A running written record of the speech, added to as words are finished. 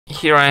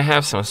Here I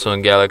have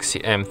Samsung Galaxy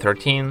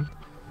M13,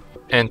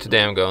 and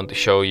today I'm going to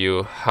show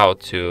you how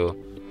to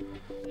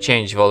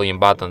change volume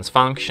buttons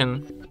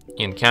function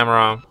in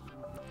camera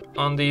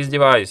on this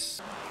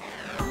device.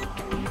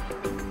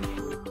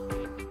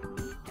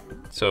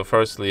 So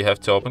firstly you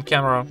have to open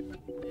camera,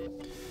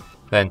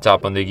 then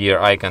tap on the gear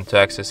icon to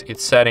access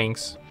its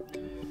settings,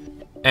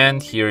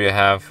 and here you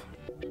have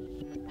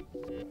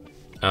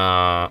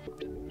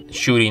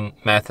shooting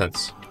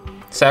methods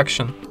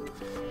section,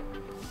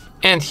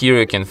 and here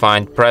you can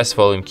find press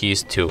volume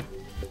keys too.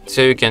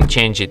 So you can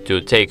change it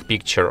to take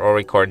picture or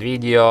record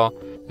video,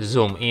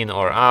 zoom in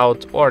or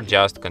out, or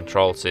just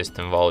control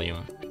system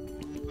volume.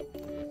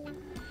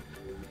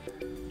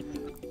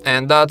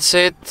 And that's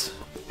it.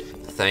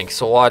 Thanks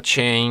for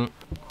watching.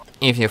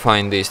 If you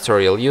find this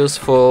tutorial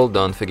useful,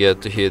 don't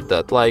forget to hit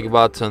that like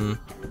button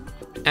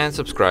and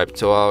subscribe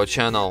to our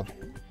channel.